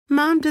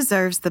Mom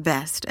deserves the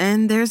best,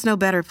 and there's no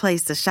better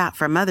place to shop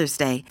for Mother's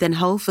Day than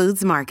Whole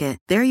Foods Market.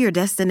 They're your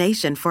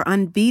destination for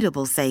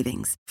unbeatable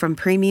savings, from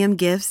premium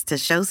gifts to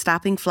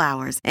show-stopping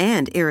flowers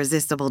and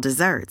irresistible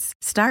desserts.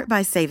 Start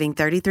by saving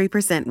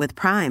 33% with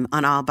Prime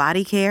on all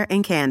body care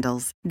and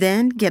candles.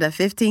 Then get a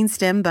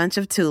 15-stem bunch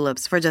of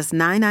tulips for just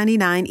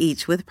 $9.99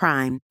 each with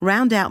Prime.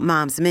 Round out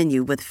Mom's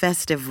menu with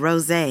festive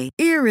rosé,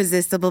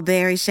 irresistible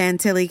berry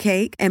chantilly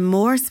cake, and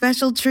more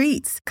special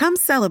treats. Come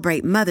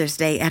celebrate Mother's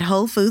Day at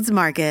Whole Foods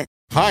Market.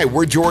 Hi,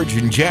 we're George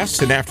and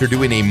Jess, and after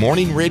doing a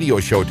morning radio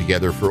show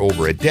together for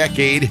over a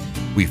decade,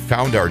 we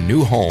found our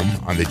new home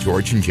on the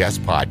George and Jess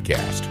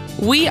podcast.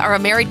 We are a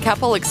married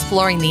couple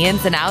exploring the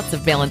ins and outs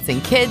of balancing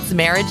kids,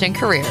 marriage, and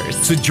careers.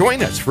 So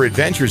join us for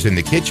adventures in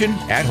the kitchen,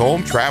 at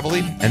home,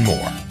 traveling, and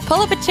more.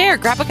 Pull up a chair,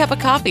 grab a cup of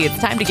coffee. It's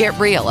time to get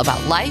real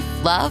about life,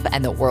 love,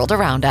 and the world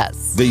around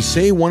us. They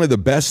say one of the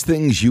best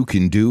things you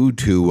can do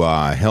to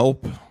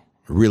help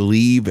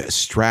relieve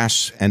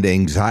stress and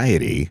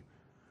anxiety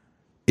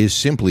is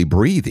simply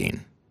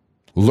breathing.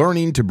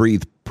 Learning to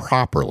breathe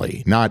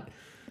properly, not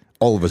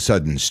all of a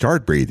sudden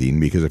start breathing,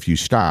 because if you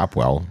stop,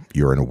 well,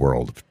 you're in a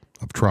world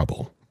of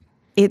trouble.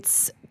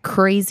 It's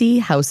crazy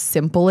how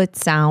simple it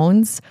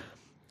sounds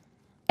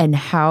and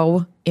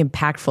how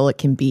impactful it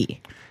can be.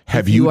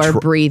 Have you are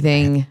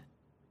breathing.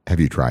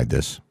 Have you tried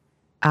this?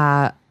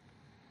 I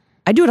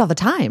do it all the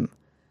time.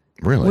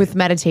 Really? With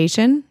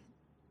meditation.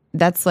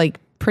 That's like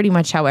pretty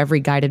much how every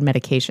guided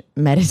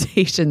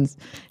meditations,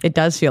 it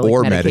does feel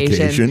like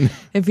medication.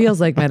 It feels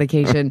like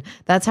medication.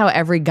 That's how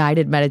every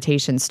guided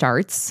meditation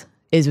starts,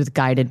 is with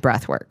guided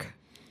breath work.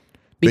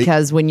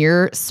 Because when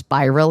you're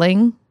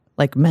spiraling,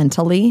 like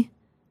mentally,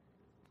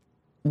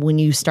 when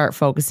you start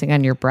focusing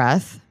on your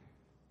breath,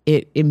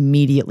 it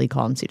immediately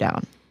calms you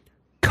down.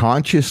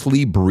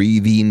 Consciously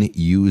breathing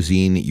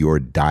using your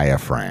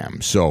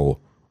diaphragm. So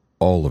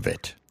all of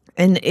it.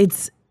 And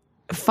it's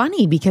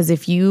funny because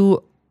if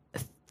you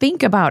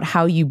think about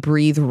how you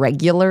breathe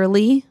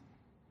regularly,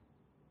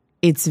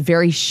 it's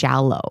very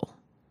shallow.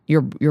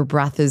 Your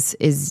breath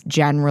is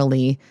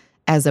generally,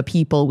 as a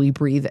people, we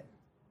breathe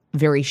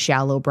very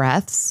shallow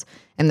breaths,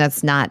 and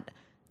that's not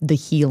the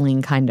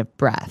healing kind of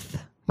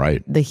breath.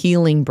 Right. The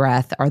healing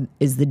breath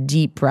is the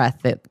deep breath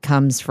that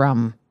comes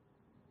from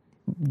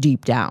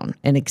deep down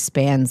and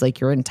expands like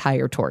your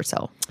entire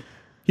torso.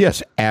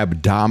 Yes,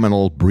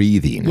 abdominal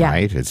breathing,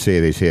 right? They say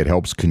it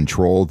helps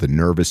control the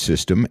nervous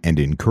system and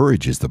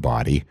encourages the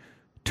body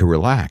to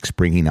relax,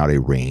 bringing out a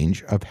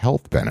range of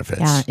health benefits.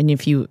 Yeah, and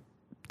if you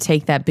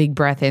take that big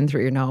breath in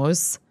through your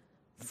nose,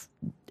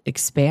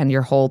 expand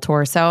your whole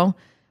torso,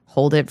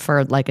 hold it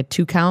for like a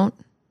 2 count,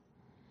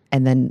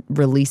 and then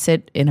release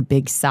it in a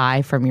big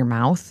sigh from your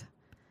mouth.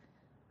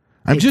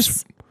 I'm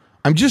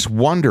just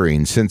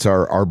wondering, since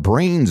our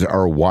brains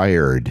are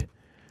wired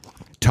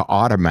to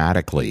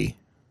automatically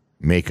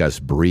make us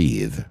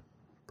breathe,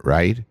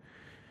 right?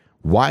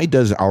 Why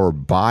does our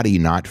body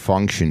not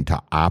function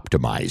to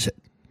optimize it?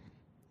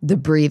 The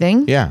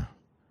breathing? Yeah.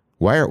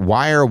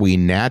 Why are we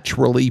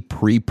naturally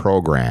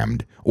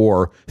pre-programmed,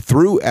 or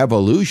through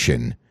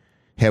evolution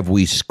have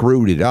we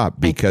screwed it up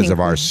because of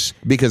our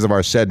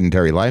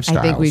sedentary lifestyles?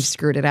 I think we've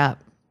screwed it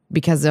up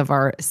because of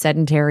our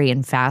sedentary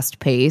and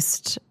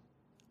fast-paced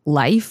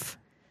life.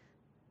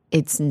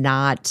 It's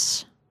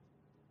not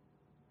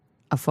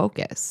a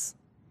focus.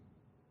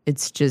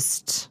 It's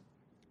just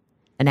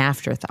an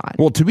afterthought.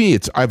 Well, to me,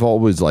 I've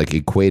always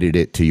equated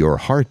it to your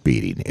heart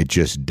beating. It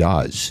just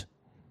does.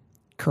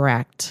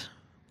 Correct.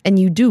 And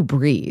you do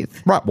breathe,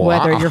 right, well,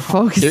 whether you're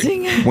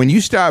focusing. When you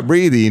stop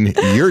breathing,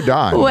 you're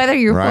done. Whether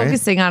you're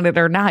focusing on it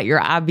or not,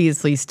 you're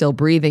obviously still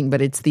breathing,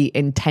 but it's the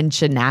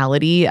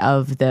intentionality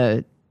of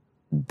the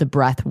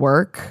breath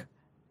work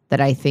that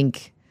I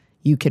think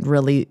you can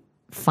really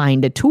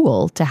find a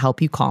tool to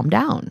help you calm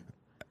down.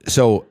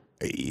 So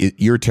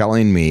you're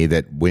telling me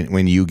that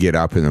when you get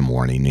up in the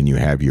morning and you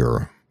have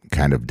your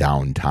kind of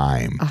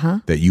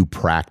downtime, that you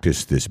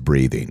practice this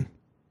breathing?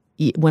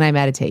 When I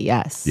meditate,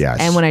 yes. Yes.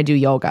 And when I do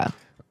yoga.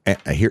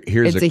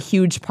 It's a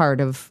huge part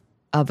of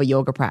a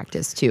yoga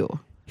practice too.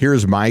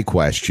 Here's my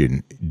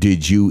question.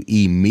 Did you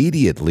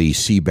immediately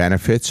see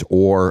benefits,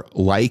 or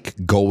like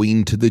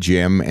going to the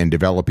gym and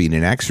developing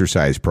an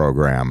exercise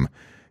program,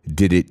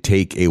 did it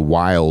take a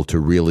while to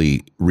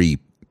really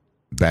reap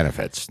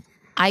benefits?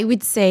 I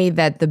would say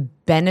that the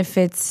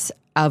benefits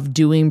of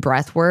doing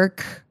breath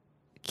work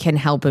can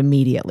help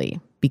immediately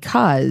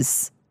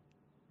because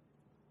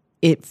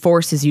it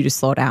forces you to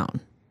slow down.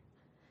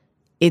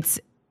 It's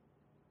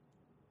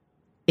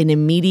an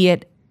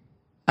immediate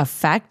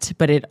effect,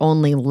 but it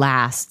only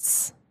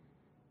lasts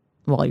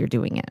while you're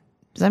doing it.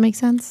 Does that make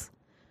sense?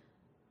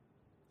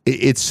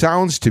 It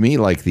sounds to me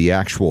like the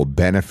actual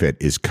benefit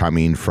is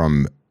coming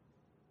from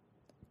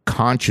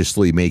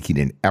consciously making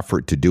an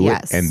effort to do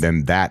it, and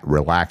then that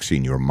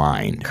relaxing your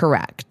mind.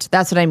 Correct.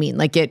 That's what I mean.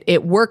 Like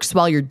it works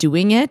while you're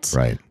doing it.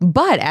 Right.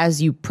 But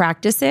as you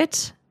practice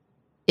it,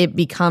 it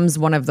becomes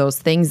one of those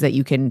things that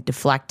you can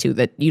deflect to,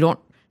 that you don't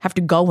have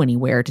to go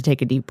anywhere to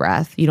take a deep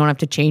breath. You don't have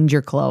to change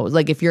your clothes.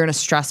 Like if you're in a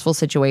stressful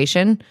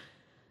situation,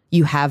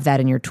 you have that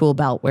in your tool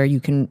belt where you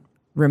can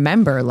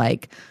remember,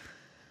 like,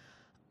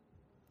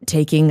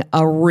 taking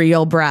a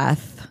real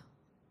breath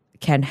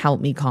can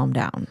help me calm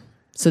down.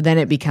 So then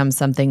it becomes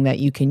something that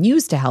you can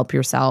use to help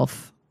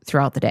yourself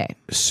throughout the day.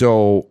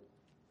 So,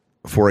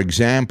 for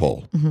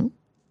example,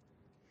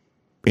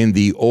 in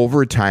the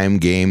overtime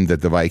game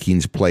that the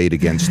Vikings played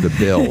against the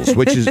Bills,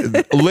 which is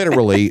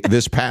literally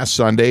this past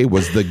Sunday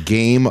was the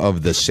game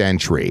of the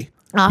century,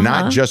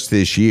 not just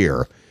this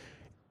year.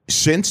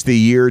 Since the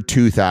year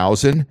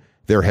 2000,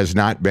 there has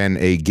not been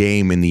a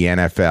game in the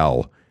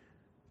NFL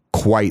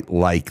quite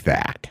like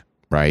that,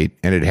 right?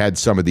 And it had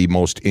some of the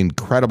most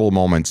incredible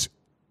moments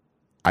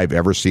I've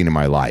ever seen in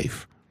my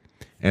life.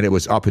 And it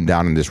was up and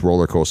down in this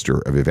roller coaster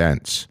of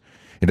events.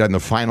 And on the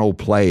final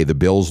play, the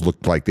Bills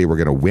looked like they were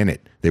going to win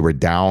it. They were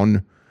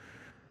down,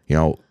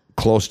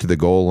 close to the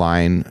goal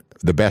line.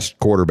 The best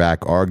quarterback,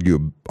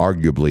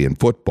 arguably in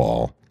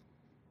football,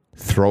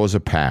 throws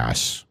a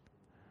pass.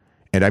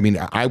 And I mean,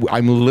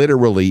 I'm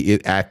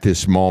literally at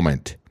this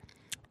moment.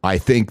 I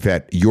think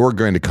that you're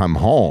going to come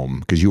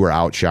home because you were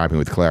out shopping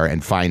with Clara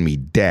and find me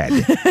dead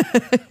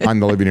on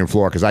the living room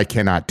floor because I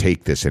cannot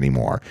take this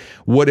anymore.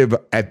 Would have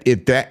at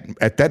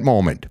that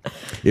moment,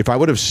 if I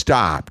would have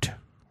stopped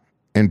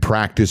and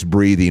practiced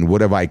breathing,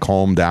 would have I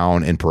calmed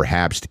down and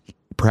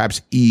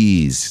perhaps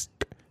eased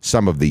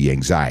some of the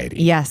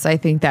anxiety? Yes, I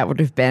think that would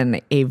have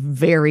been a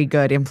very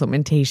good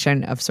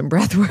implementation of some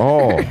breath work.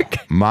 Oh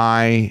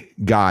my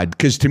God!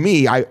 Because to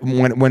me,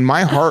 when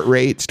my heart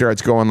rate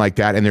starts going like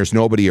that and there's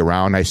nobody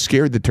around, I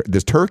scared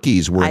the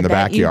turkeys were in the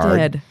backyard. You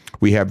did.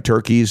 We have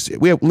turkeys.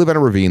 We live on a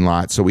ravine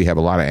lot, so we have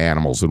a lot of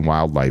animals and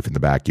wildlife in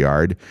the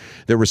backyard.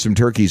 There were some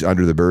turkeys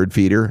under the bird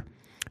feeder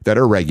that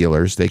are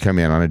regulars. They come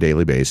in on a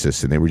daily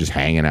basis, and they were just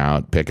hanging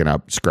out, picking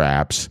up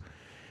scraps.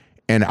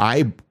 And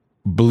I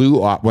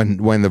blew up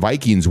when the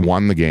Vikings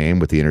won the game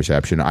with the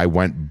interception. I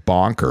went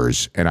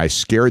bonkers, and I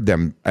scared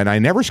them. And I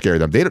never scare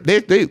them.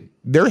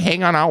 They're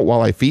hanging out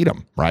while I feed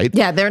them, right?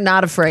 Yeah, they're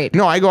not afraid.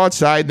 No, I go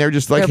outside, and they're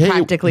just like,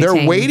 they're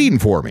they're waiting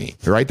for me,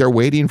 right? They're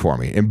waiting for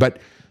me. But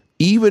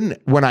even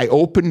when I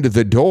opened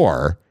the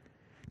door,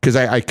 because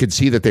I could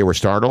see that they were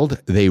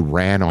startled, they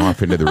ran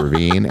off into the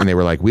ravine, and they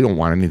were like, we don't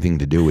want anything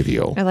to do with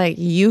you. They're like,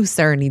 you,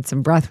 sir, need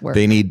some breath work.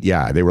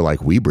 They were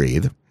like, we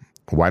breathe.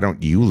 Why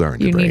don't you learn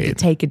to breathe? You need to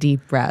take a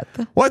deep breath.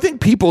 Well, I think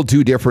people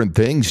do different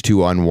things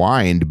to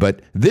unwind,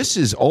 but this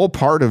is all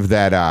part of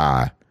that,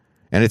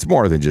 and it's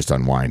more than just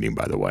unwinding,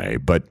 by the way.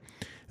 But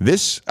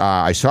this,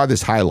 I saw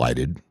this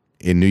highlighted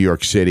in New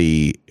York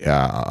City,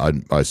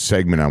 a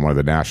segment on one of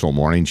the national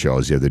morning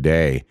shows the other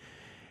day,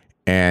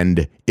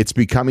 and it's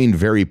becoming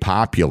very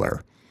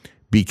popular.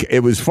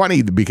 It was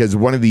funny because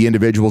one of the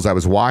individuals I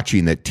was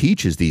watching that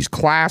teaches these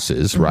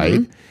classes, right,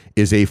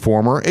 is a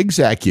former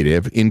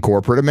executive in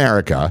corporate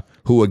America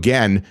who,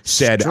 again,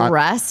 said,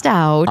 stressed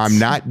out. I'm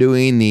not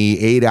doing the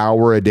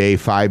 8-hour a day,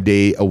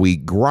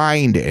 5-day-a-week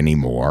grind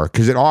anymore,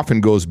 because it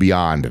often goes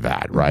beyond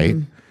that, right?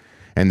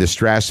 And the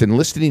stress, and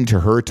listening to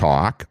her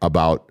talk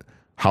about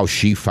how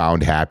she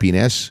found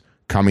happiness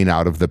coming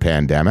out of the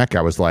pandemic,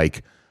 I was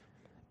like,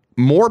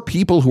 more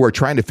people who are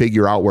trying to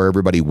figure out where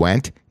everybody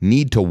went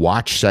need to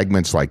watch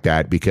segments like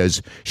that,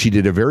 because she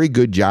did a very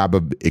good job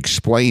of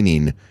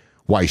explaining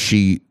why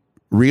she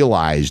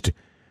realized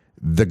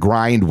the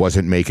grind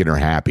wasn't making her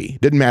happy.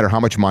 Didn't matter how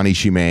much money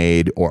she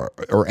made or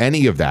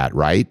any of that,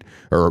 right?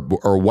 Or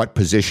what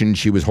position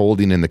she was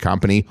holding in the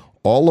company.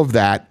 All of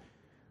that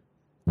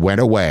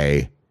went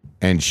away,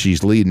 and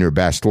she's leading her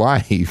best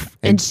life.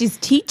 And she's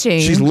teaching.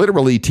 She's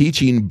literally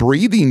teaching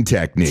breathing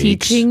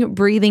techniques.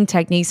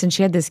 And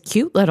she had this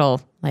cute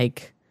little,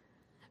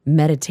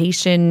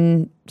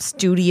 meditation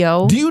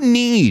studio. Do you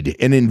need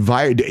an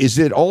environment? Is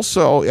it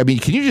also, I mean,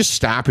 can you just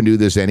stop and do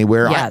this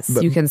anywhere? Yes,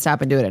 you can stop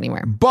and do it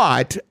anywhere.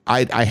 But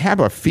I have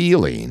a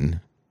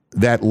feeling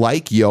that,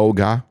 like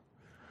yoga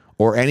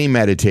or any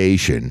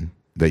meditation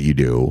that you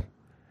do,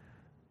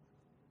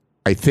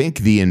 I think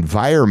the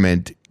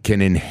environment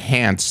can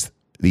enhance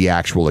the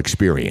actual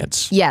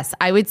experience. Yes,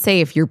 I would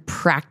say if you're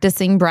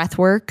practicing breath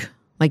work,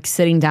 like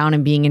sitting down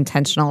and being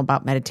intentional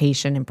about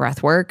meditation and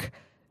breath work,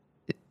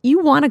 you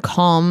want a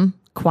calm,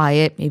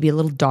 quiet, maybe a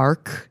little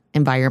dark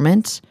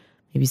environment,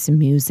 maybe some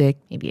music,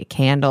 maybe a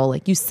candle.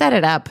 Like, you set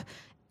it up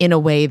in a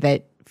way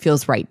that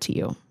feels right to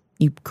you.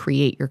 You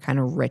create your kind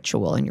of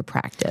ritual in your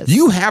practice.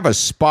 You have a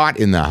spot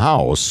in the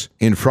house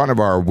in front of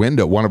our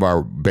window, one of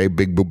our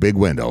big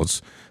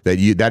windows,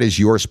 that is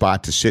your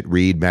spot to sit,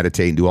 read,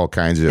 meditate, and do all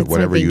kinds of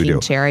whatever you do. It's my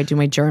thinking chair. I do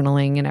my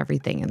journaling and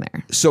everything in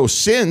there. So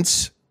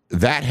since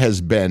that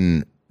has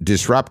been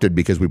disrupted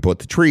because we put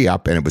the tree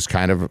up and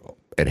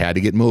it had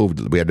to get moved.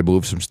 We had to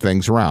move some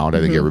things around. I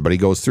think everybody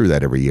goes through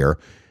that every year.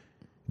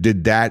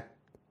 Did that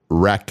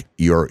wreck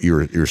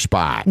your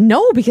spot?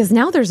 No, because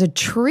now there's a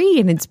tree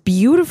and it's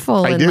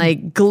beautiful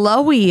and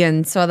glowy.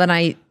 And so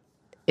then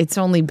it's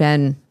only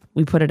been,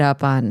 we put it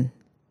up on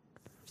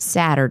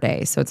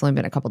Saturday, so it's only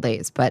been a couple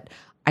days, but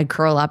I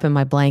curl up in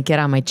my blanket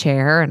on my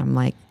chair and I'm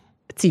like,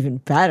 it's even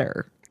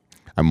better.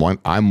 I'm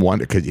wondering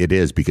because it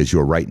is because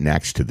you're right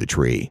next to the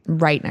tree.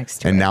 Right next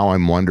to it. And now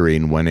I'm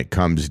wondering when it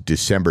comes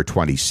December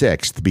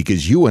 26th,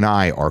 because you and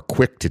I are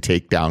quick to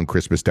take down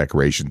Christmas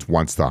decorations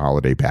once the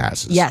holiday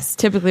passes. Yes,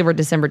 typically we're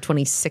December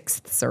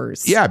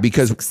 26th. Yeah,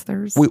 because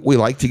we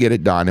like to get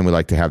it done and we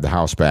like to have the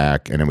house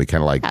back. And then we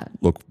kind of like,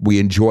 look, we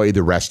enjoy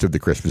the rest of the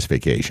Christmas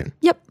vacation.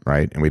 Yep.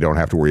 Right? And we don't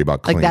have to worry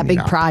about cleaning like that big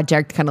up.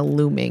 project kind of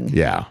looming.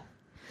 Yeah.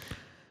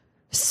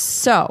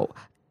 So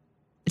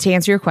to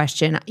answer your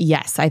question,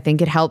 yes, I think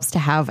it helps to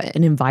have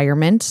an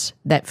environment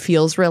that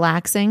feels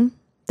relaxing,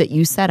 that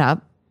you set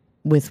up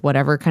with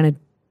whatever kind of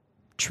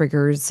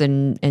triggers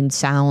and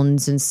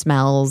sounds and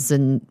smells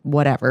and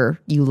whatever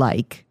you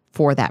like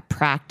for that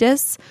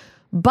practice.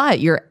 But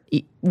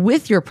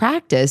with your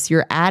practice,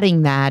 you're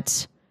adding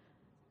that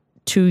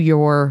to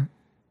your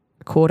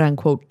quote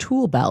unquote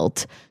tool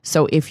belt.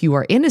 So if you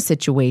are in a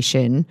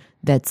situation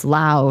that's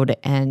loud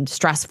and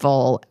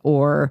stressful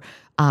or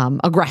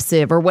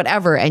aggressive or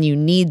whatever, and you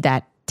need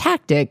that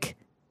tactic,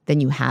 then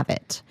you have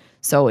it.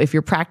 So if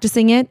you're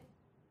practicing it,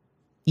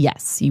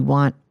 yes, you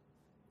want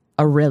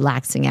a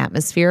relaxing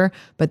atmosphere.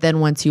 But then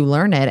once you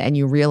learn it and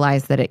you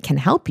realize that it can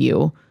help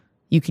you,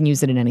 you can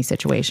use it in any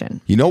situation.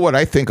 You know what?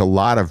 I think a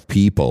lot of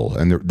people,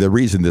 and the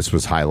reason this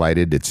was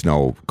highlighted, it's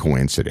no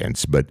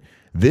coincidence, but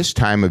this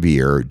time of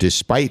year,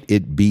 despite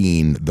it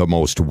being the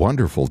most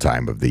wonderful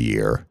time of the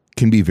year,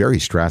 can be very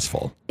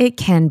stressful. It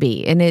can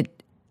be. And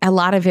a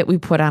lot of it we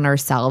put on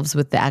ourselves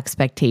with the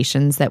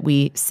expectations that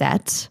we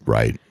set.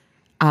 Right.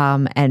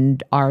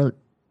 And our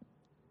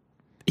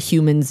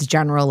humans'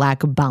 general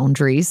lack of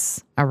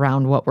boundaries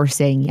around what we're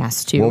saying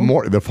yes to.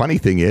 Well, the funny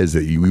thing is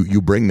that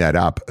you bring that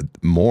up.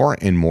 More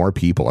and more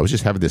people. I was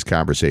just having this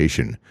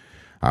conversation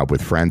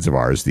with friends of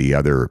ours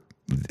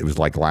it was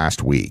like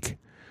last week.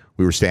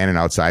 We were standing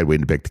outside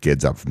waiting to pick the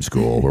kids up from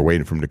school. We're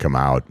waiting for them to come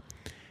out.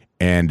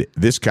 And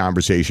this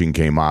conversation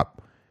came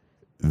up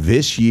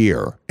this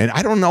year. And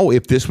I don't know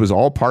if this was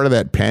all part of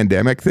that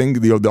pandemic thing,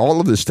 all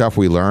of the stuff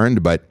we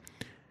learned, but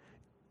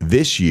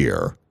this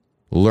year,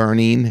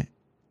 learning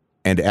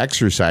and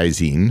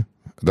exercising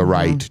the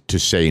right to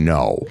say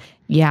no.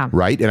 Yeah.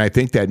 Right? And I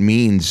think that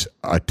means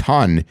a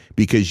ton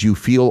because you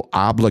feel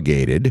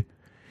obligated,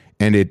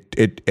 and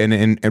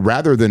and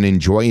rather than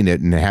enjoying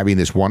it and having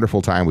this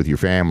wonderful time with your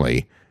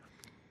family,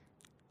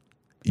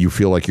 you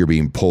feel like you're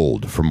being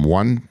pulled from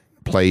one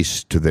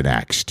place to the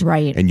next.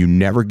 Right. And you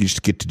never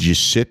just get to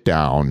just sit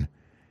down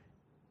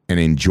and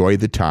enjoy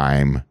the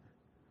time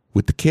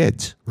with the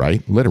kids,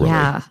 right? Literally.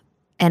 Yeah.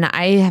 And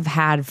I have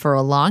had for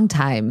a long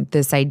time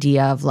this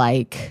idea of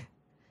like,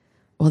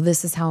 well,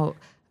 this is how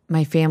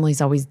my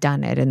family's always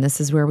done it. And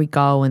this is where we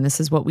go. And this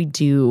is what we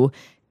do.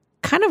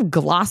 Kind of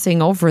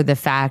glossing over the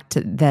fact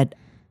that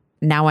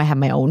now I have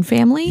my own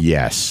family.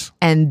 Yes.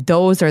 And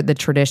those are the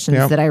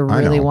traditions that I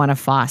really want to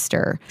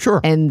foster.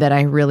 Sure. And that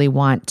I really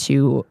want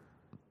to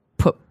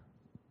put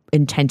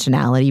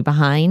intentionality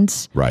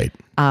behind. Right.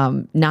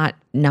 Not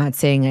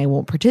saying I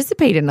won't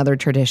participate in other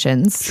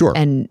traditions. Sure.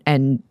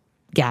 And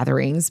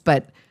gatherings,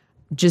 but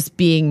just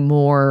being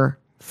more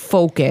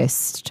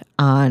focused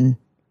on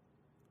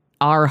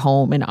our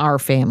home and our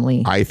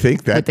family. I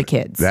think that with the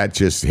kids. That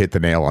just hit the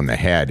nail on the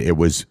head. It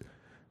was,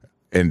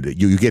 and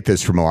you get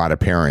this from a lot of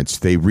parents.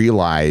 They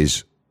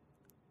realize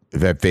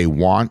that they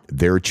want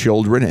their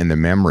children and the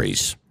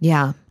memories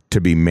to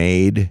be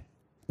made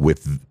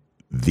with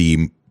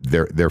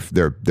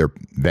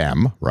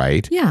them,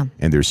 right? Yeah.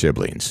 And their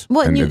siblings.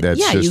 Well, and you get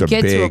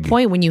to a big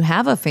point when you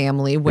have a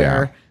family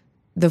where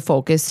the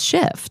focus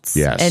shifts.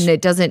 Yes. And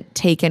it doesn't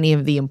take any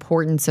of the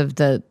importance of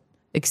the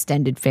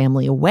extended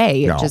family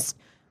away.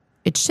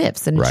 It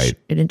shifts, and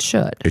it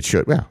should. It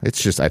should. Well,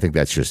 it's just, I think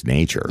that's just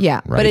nature. Yeah.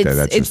 Right?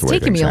 But it's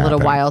taken me a little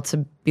while to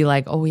be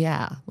like, oh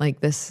yeah, like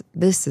this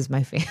is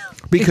my family.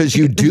 Because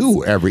you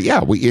do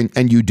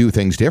and you do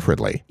things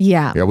differently.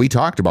 Yeah. Yeah. We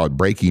talked about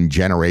breaking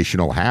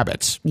generational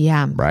habits.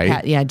 Yeah.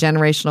 Right.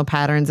 Generational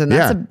patterns. And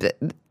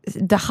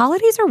the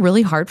holidays are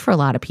really hard for a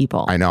lot of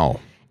people. I know.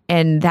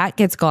 And that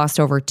gets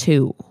glossed over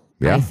too,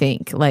 I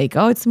think. Like,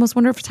 oh, it's the most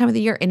wonderful time of the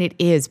year. And it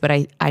is, but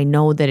I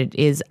know that it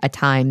is a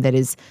time that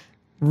is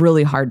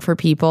really hard for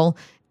people,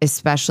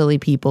 especially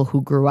people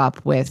who grew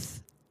up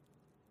with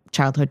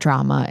childhood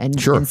trauma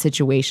and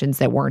situations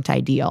that weren't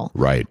ideal.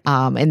 Right.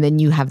 And then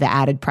you have the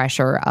added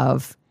pressure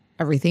of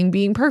everything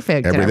being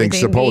perfect. Everything's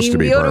supposed to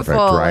be perfect,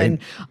 right? And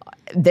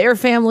their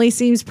family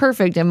seems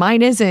perfect and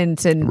mine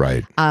isn't.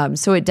 And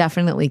so it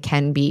definitely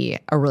can be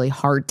a really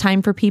hard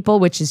time for people,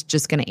 which is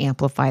just going to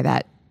amplify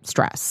that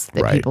stress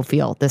that people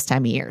feel this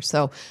time of year.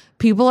 So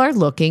people are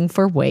looking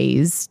for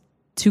ways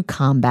to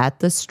combat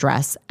the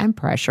stress and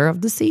pressure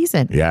of the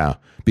season. Yeah,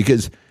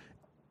 because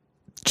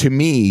to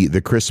me,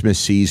 the Christmas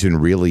season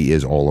really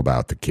is all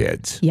about the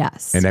kids.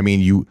 Yes. And I mean,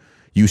 you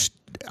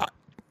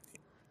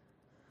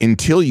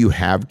until you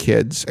have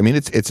kids, I mean,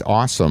 it's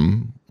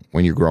awesome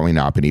when you're growing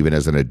up and even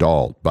as an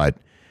adult, but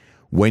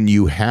when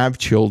you have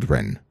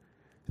children,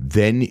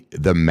 then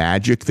the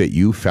magic that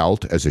you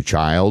felt as a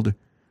child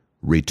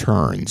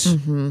returns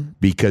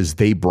because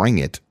they bring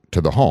it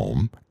to the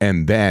home,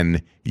 and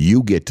then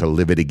you get to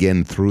live it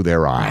again through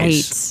their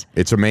eyes. Right.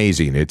 It's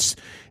amazing. It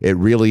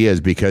really is,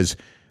 because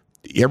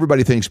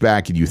everybody thinks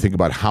back and you think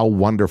about how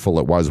wonderful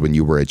it was when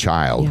you were a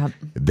child. Yep.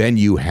 Then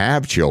you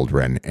have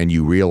children and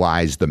you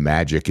realize the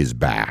magic is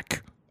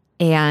back.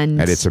 And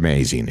it's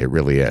amazing. It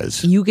really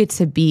is. you get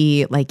to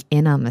be like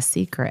in on the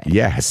secret.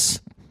 Yes.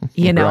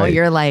 You know, Right.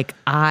 you're like,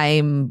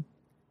 I'm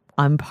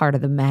part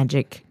of the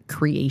magic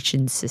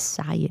creation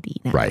society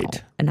now.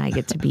 Right. And I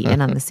get to be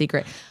in on the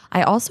secret.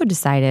 I also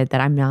decided that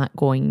I'm not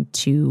going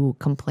to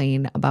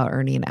complain about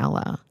Ernie and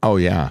Ella, Oh,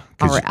 yeah.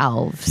 'Cause our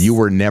elves. you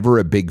were never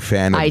a big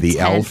fan of I the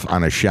tend- elf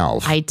on a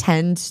shelf. I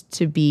tend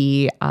to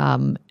be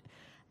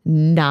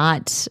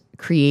not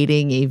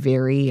creating a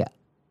very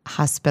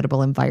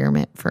hospitable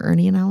environment for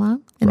Ernie and Ella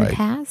in Right. the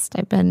past.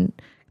 I've been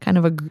kind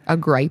of a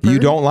griper. You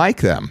don't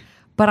like them.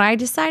 But I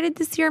decided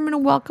this year I'm going to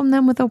welcome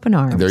them with open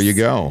arms. There you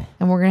go.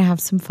 And we're going to have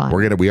some fun.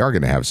 We are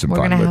gonna have some We're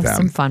fun going to with have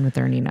them. some fun with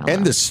Ernie and Ella.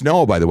 And the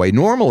snow, by the way,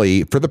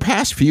 normally for the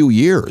past few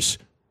years,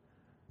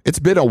 it's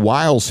been a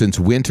while since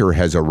winter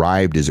has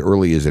arrived as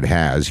early as it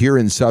has. Here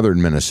in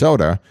southern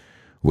Minnesota,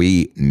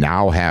 we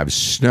now have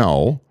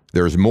snow.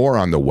 There's more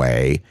on the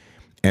way.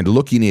 And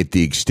looking at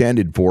the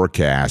extended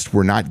forecast,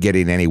 we're not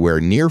getting anywhere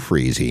near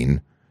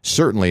freezing,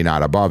 certainly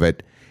not above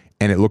it.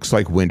 And it looks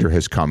like winter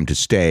has come to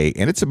stay.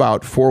 And it's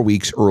about 4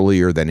 weeks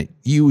earlier than it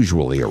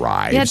usually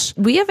arrives. Yet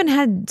we haven't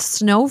had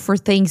snow for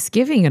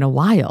Thanksgiving in a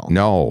while.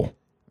 No.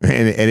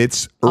 And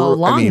it's A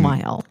long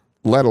while.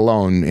 let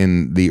alone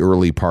in the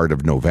early part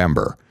of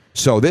November.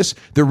 So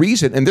the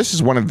reason, and this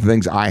is one of the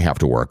things I have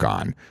to work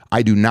on.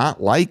 I do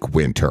not like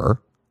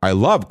winter. I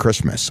love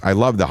Christmas. I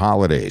love the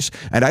holidays.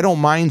 And I don't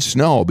mind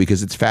snow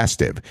because it's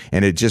festive.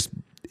 And it just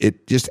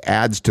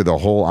adds to the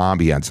whole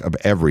ambiance of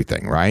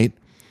everything, right?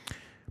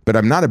 But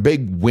I'm not a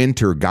big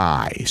winter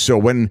guy. So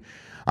when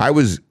I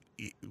was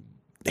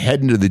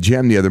heading to the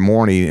gym the other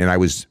morning and I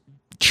was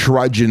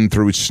trudging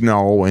through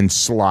snow and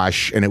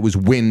slush and it was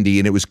windy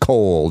and it was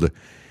cold,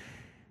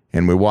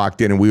 and we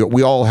walked in and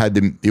we all had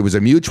it was a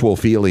mutual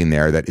feeling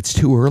there that it's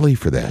too early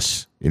for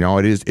this. You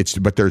know,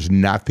 but there's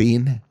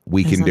nothing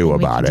we can do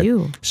about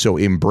it. So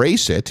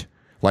embrace it.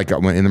 Like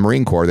in the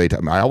Marine Corps,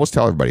 I always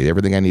tell everybody,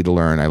 everything I need to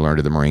learn, I learned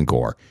in the Marine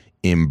Corps.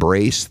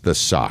 Embrace the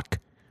suck.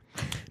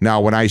 Now,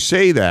 when I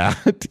say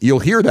that, you'll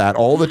hear that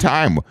all the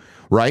time,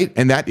 right?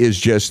 And that is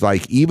just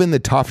like, even the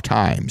tough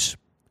times,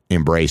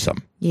 embrace them.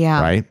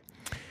 Yeah. Right?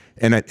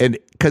 And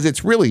because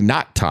it's really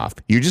not tough.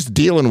 You're just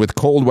dealing with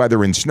cold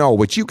weather and snow,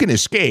 which you can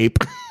escape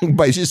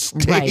by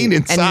just staying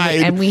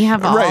inside. And we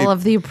have all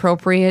of the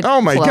appropriate Oh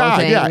my God,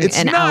 clothing yeah, it's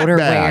and not outerwear.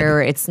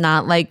 bad. It's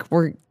not like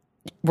we're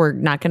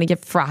not going to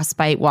get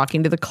frostbite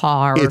walking to the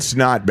car. It's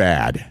not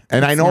bad.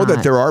 And I know that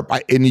not. there are,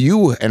 and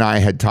you and I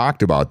had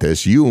talked about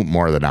this, you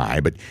more than I,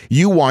 but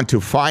you want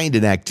to find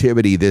an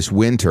activity this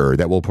winter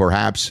that will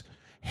perhaps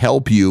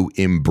help you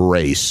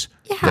embrace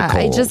the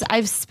cold.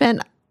 I've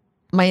spent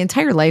my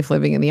entire life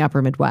living in the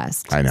upper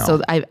Midwest. I know.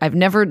 So I've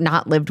never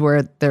not lived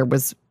where there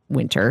was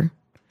winter.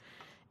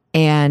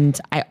 And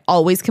I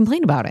always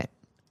complain about it.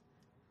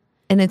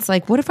 And it's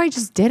like, what if I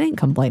just didn't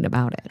complain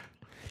about it?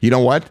 You know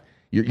what?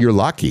 You're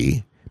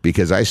lucky,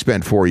 because I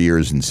spent 4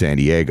 years in San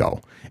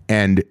Diego,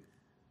 and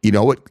you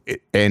know what?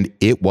 And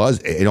it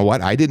was, you know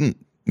what? I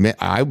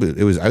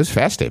was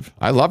festive.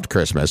 I loved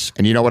Christmas,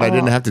 and you know what? I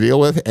didn't have to deal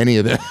with any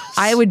of this.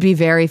 I would be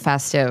very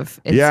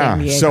festive in San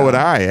Diego. So would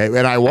I,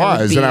 and I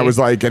was, and I was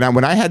like,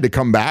 when I had to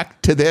come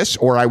back to this,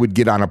 or I would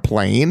get on a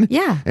plane,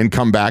 and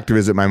come back to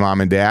visit my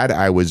mom and dad,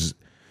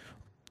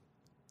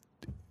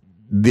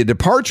 the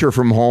departure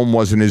from home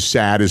wasn't as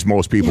sad as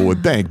most people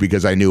would think,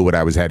 because I knew what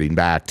I was heading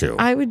back to.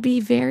 I would be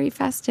very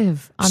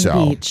festive on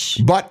the beach.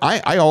 But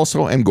I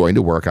also am going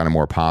to work on a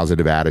more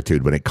positive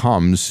attitude when it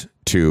comes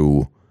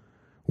to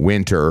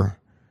winter,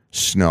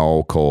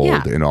 snow,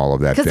 cold, and all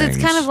of that. Because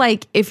it's kind of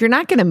like, if you're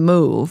not going to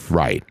move,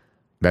 right?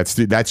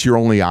 That's your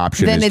only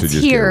option. Then is it's to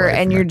just here, get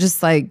away and from you're it.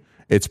 just like,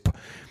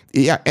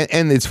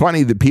 and it's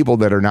funny that people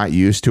that are not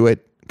used to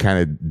it kind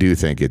of do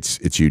think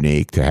it's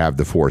unique to have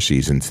the 4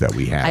 seasons that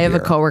we have. I have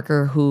here. a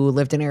coworker who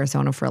lived in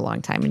Arizona for a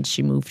long time, and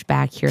she moved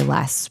back here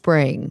last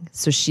spring.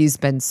 So she's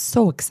been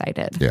so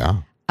excited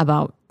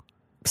about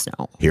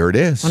snow. Here it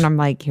is. And I'm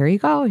like, here you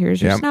go.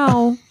 Here's your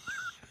snow.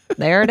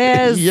 There it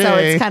is. So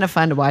Yay. it's kind of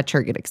fun to watch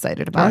her get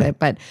excited about it.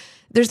 But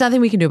there's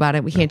nothing we can do about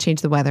it. We can't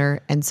change the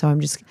weather. And so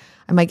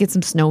I might get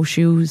some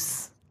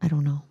snowshoes. I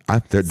don't know.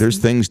 There's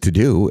things to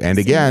do. And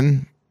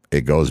again,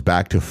 it goes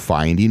back to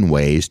finding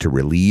ways to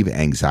relieve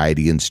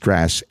anxiety and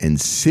stress, and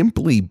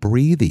simply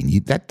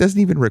breathing. That doesn't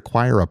even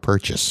require a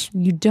purchase.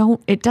 It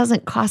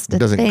doesn't cost a thing. It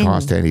doesn't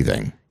cost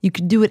anything. You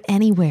can do it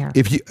anywhere.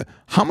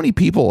 How many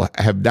people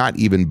have not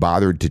even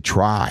bothered to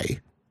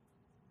try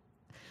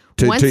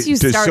Once you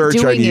start search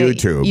doing on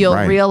YouTube? it, you'll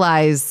right?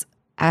 realize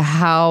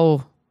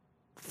how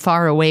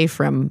far away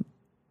from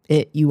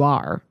it you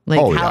are.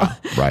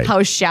 Like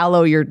how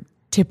shallow your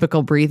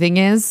typical breathing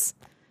is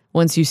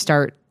once you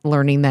start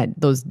learning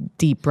those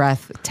deep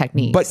breath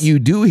techniques. But you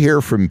do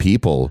hear from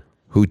people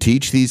who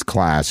teach these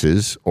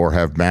classes or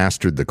have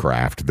mastered the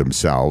craft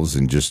themselves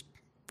and just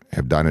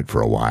have done it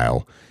for a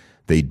while,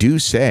 they do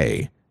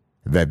say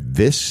that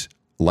this,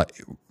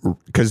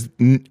 because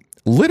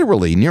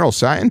literally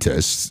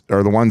neuroscientists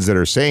are the ones that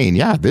are saying,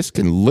 yeah, this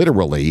can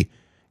literally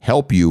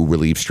help you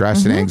relieve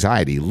stress and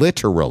anxiety.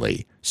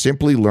 Literally,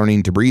 simply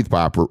learning to breathe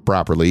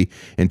properly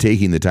and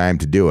taking the time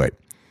to do it.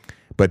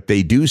 But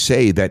they do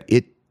say that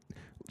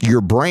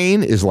your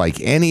brain is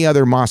like any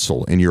other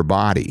muscle in your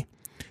body.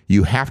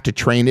 You have to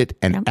train it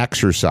and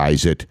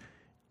exercise it,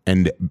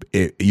 and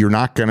you're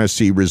not going to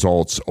see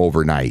results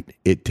overnight.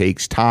 It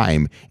takes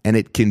time, and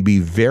it can be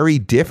very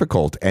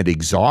difficult and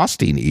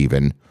exhausting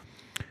even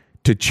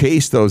to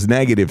chase those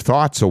negative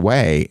thoughts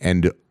away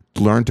and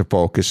learn to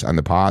focus on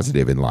the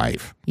positive in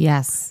life.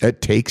 Yes.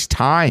 It takes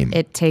time.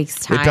 It takes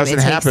time. It doesn't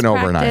happen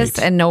overnight.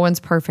 And no one's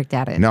perfect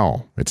at it.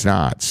 No, it's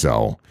not.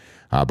 So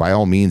by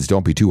all means,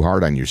 don't be too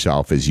hard on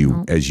yourself as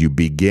you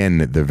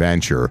begin the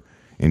venture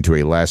into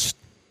a less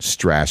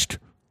stressed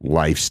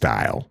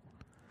lifestyle,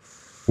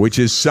 which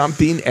is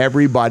something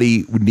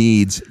everybody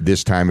needs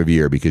this time of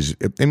year because,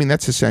 I mean,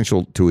 that's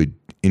essential to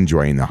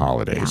enjoying the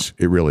holidays.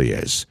 Yeah. It really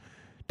is.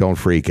 Don't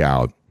freak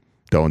out.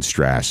 Don't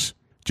stress.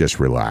 Just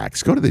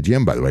relax. Go to the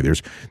gym, by the way.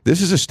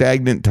 This is a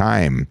stagnant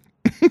time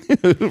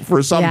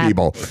for some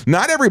people.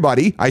 Not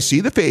everybody. I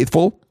see the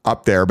faithful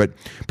up there, but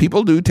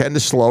people do tend to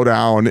slow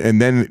down,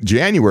 and then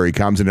January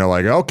comes and they're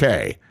like,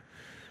 okay,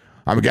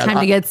 time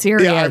to get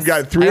serious. Yeah, I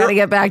got to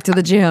get back to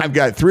the gym. I've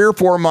got 3 or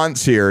 4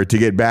 months here to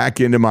get back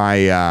into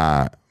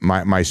my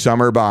my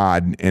summer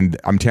bod, and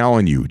I'm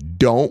telling you,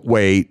 don't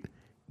wait.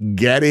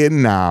 Get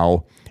in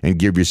now and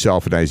give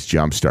yourself a nice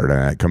jump start on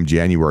that. Come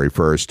January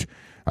 1st,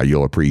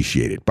 you'll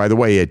appreciate it. By the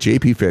way, at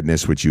JP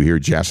Fitness, which you hear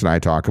Jess and I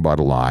talk about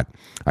a lot,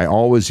 I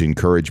always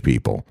encourage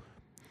people,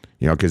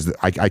 because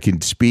I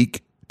can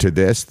speak to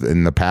this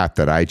in the path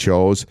that I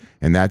chose,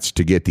 and that's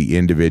to get the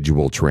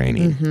individual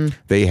training.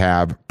 They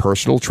have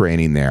personal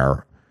training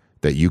there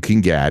that you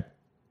can get,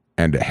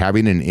 and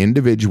having an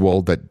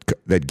individual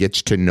that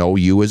gets to know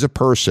you as a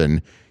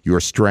person, your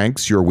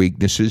strengths, your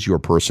weaknesses, your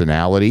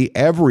personality,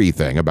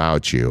 everything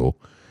about you,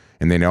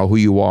 and they know who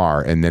you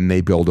are, and then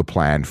they build a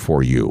plan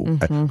for you.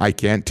 I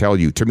can't tell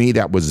you. To me,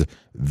 that was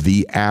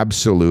the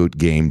absolute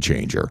game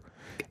changer,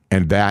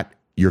 and that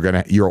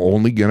you're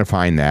only gonna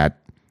find that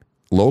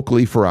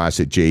locally for us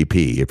at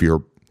JP. If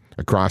you're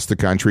across the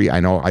country, I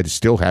know I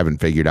still haven't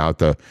figured out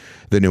the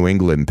New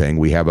England thing.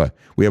 We have a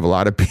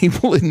lot of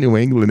people in New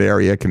England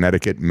area,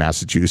 Connecticut,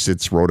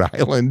 Massachusetts, Rhode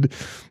Island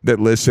that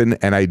listen,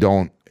 and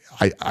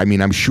I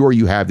mean, I'm sure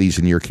you have these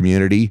in your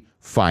community.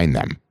 Find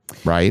them,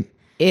 right?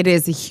 It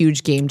is a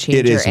huge game changer.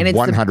 It is, and it's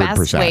 100%. the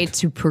best way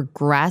to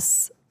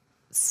progress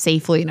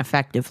safely and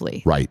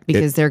effectively. Right.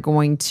 Because they're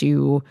going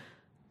to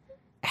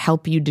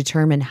help you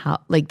determine how,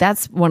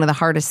 that's one of the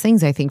hardest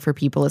things I think for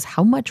people is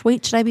how much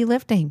weight should I be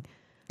lifting?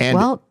 And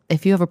well,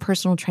 if you have a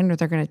personal trainer,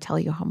 they're going to tell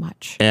you how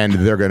much. And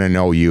they're going to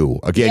know you.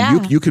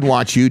 Again, you can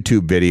watch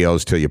YouTube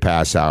videos till you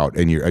pass out,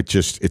 and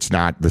it's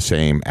not the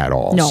same at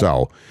all. No.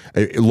 So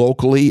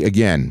locally,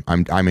 again,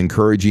 I'm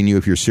encouraging you,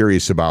 if you're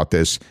serious about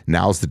this,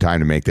 now's the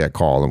time to make that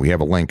call. And we have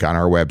a link on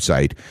our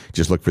website.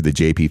 Just look for the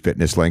JP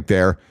Fitness link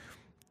there.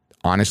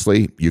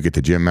 Honestly, you get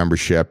the gym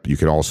membership. You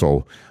can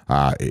also,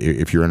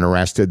 if you're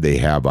interested, they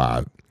have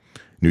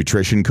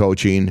nutrition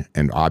coaching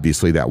and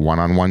obviously that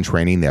one-on-one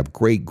training. They have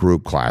great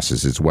group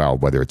classes as well,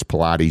 whether it's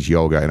Pilates,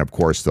 yoga, and of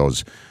course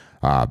those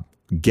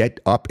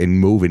get up and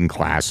moving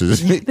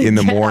classes in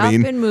the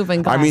morning. Get up and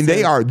moving classes. I mean,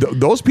 they are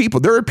those people.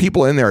 There are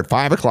people in there at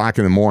 5 o'clock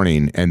in the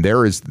morning, and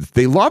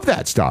they love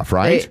that stuff,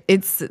 right?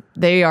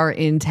 They are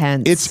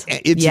intense. It's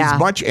as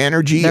much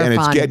energy, and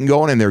it's getting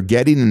going, and they're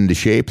getting into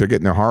shape. They're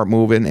getting their heart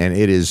moving, and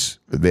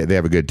they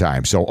have a good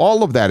time. So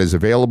all of that is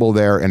available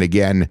there. And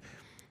again,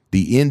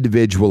 the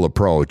individual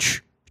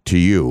approach to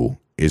you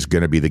is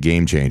going to be the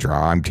game changer.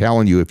 I'm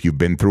telling you, if you've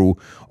been through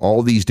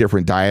all these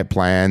different diet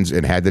plans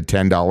and had the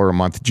 $10 a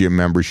month gym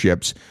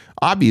memberships,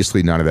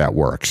 obviously none of that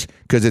works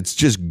because it's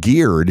just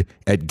geared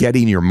at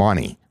getting your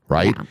money,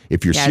 right? Yeah.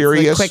 If you're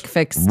serious, it's the quick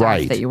fix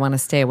stuff that you want to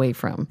stay away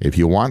from. If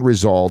you want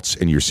results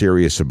and you're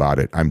serious about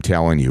it, I'm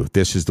telling you,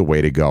 this is the way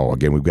to go.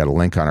 Again, we've got a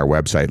link on our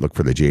website. Look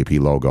for the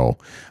JP logo.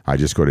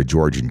 Just go to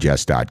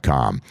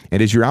georgeandjess.com.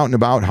 And as you're out and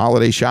about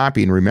holiday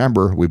shopping,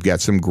 remember, we've got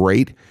some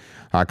great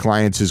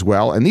clients as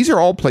well. And these are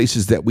all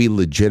places that we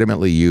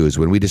legitimately use.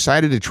 When we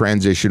decided to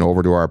transition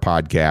over to our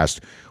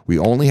podcast, we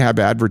only have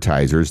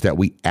advertisers that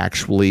we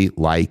actually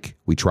like,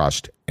 we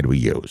trust, and we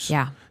use.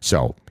 Yeah.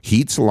 So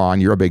Heat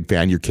Salon, you're a big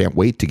fan. You can't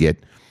wait to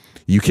get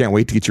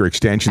your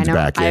extensions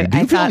back in. Do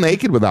you feel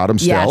naked without them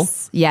still?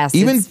 Yes.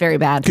 Even, it's very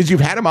bad. Because you've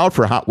had them out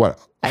for what?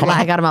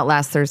 I got them out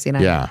last Thursday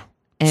night. Yeah.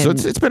 So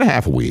it's been a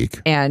half a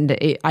week. And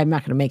I'm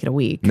not going to make it a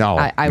week. No.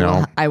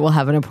 I will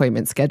have an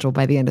appointment scheduled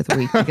by the end of the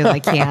week because I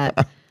can't.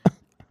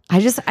 I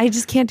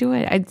just can't do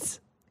it.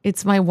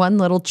 It's my one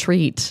little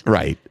treat,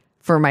 right,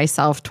 for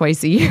myself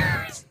twice a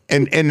year.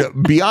 And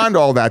beyond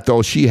all that,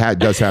 though, she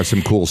does have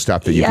some cool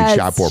stuff that you can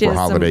shop for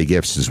holiday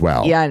gifts as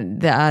well. Yeah,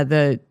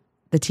 the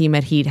team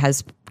at Heat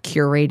has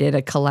curated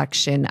a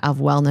collection of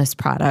wellness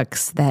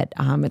products that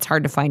it's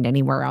hard to find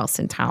anywhere else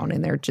in town.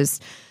 And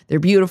they're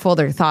beautiful.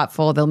 They're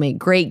thoughtful. They'll make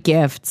great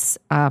gifts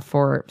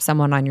for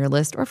someone on your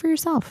list or for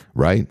yourself.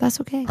 Right.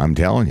 That's okay. I'm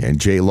telling you. And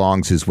J.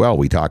 Long's as well.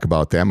 We talk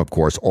about them. Of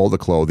course, all the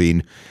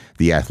clothing,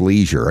 the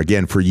athleisure.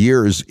 Again, for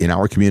years in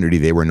our community,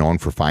 they were known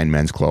for fine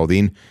men's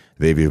clothing.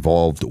 They've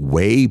evolved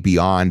way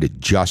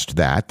beyond just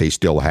that. They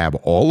still have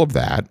all of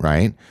that,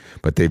 right?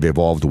 But they've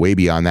evolved way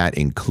beyond that,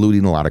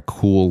 including a lot of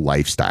cool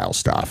lifestyle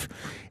stuff.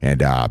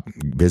 And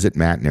visit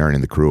Matt and Aaron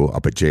and the crew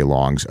up at J.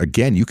 Long's.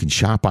 Again, you can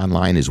shop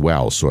online as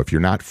well. So if you're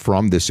not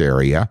from this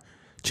area,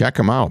 check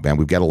them out, man.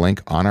 We've got a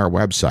link on our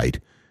website.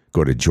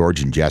 Go to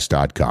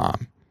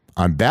georgeandjess.com.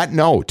 On that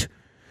note,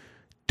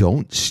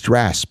 don't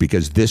stress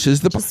because this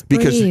is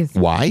breathe.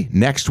 Why?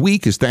 Next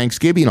week is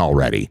Thanksgiving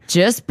already.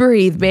 Just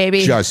breathe,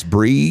 baby. Just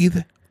breathe,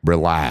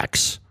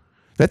 relax.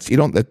 That's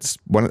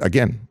one,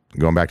 again,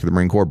 going back to the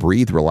Marine Corps,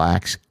 breathe,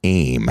 relax,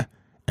 aim,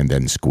 and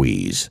then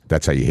squeeze.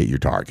 That's how you hit your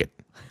target.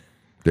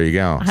 There you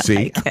go.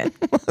 See?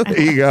 There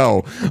you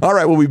go. All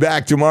right, we'll be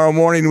back tomorrow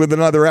morning with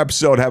another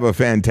episode. Have a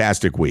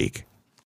fantastic week.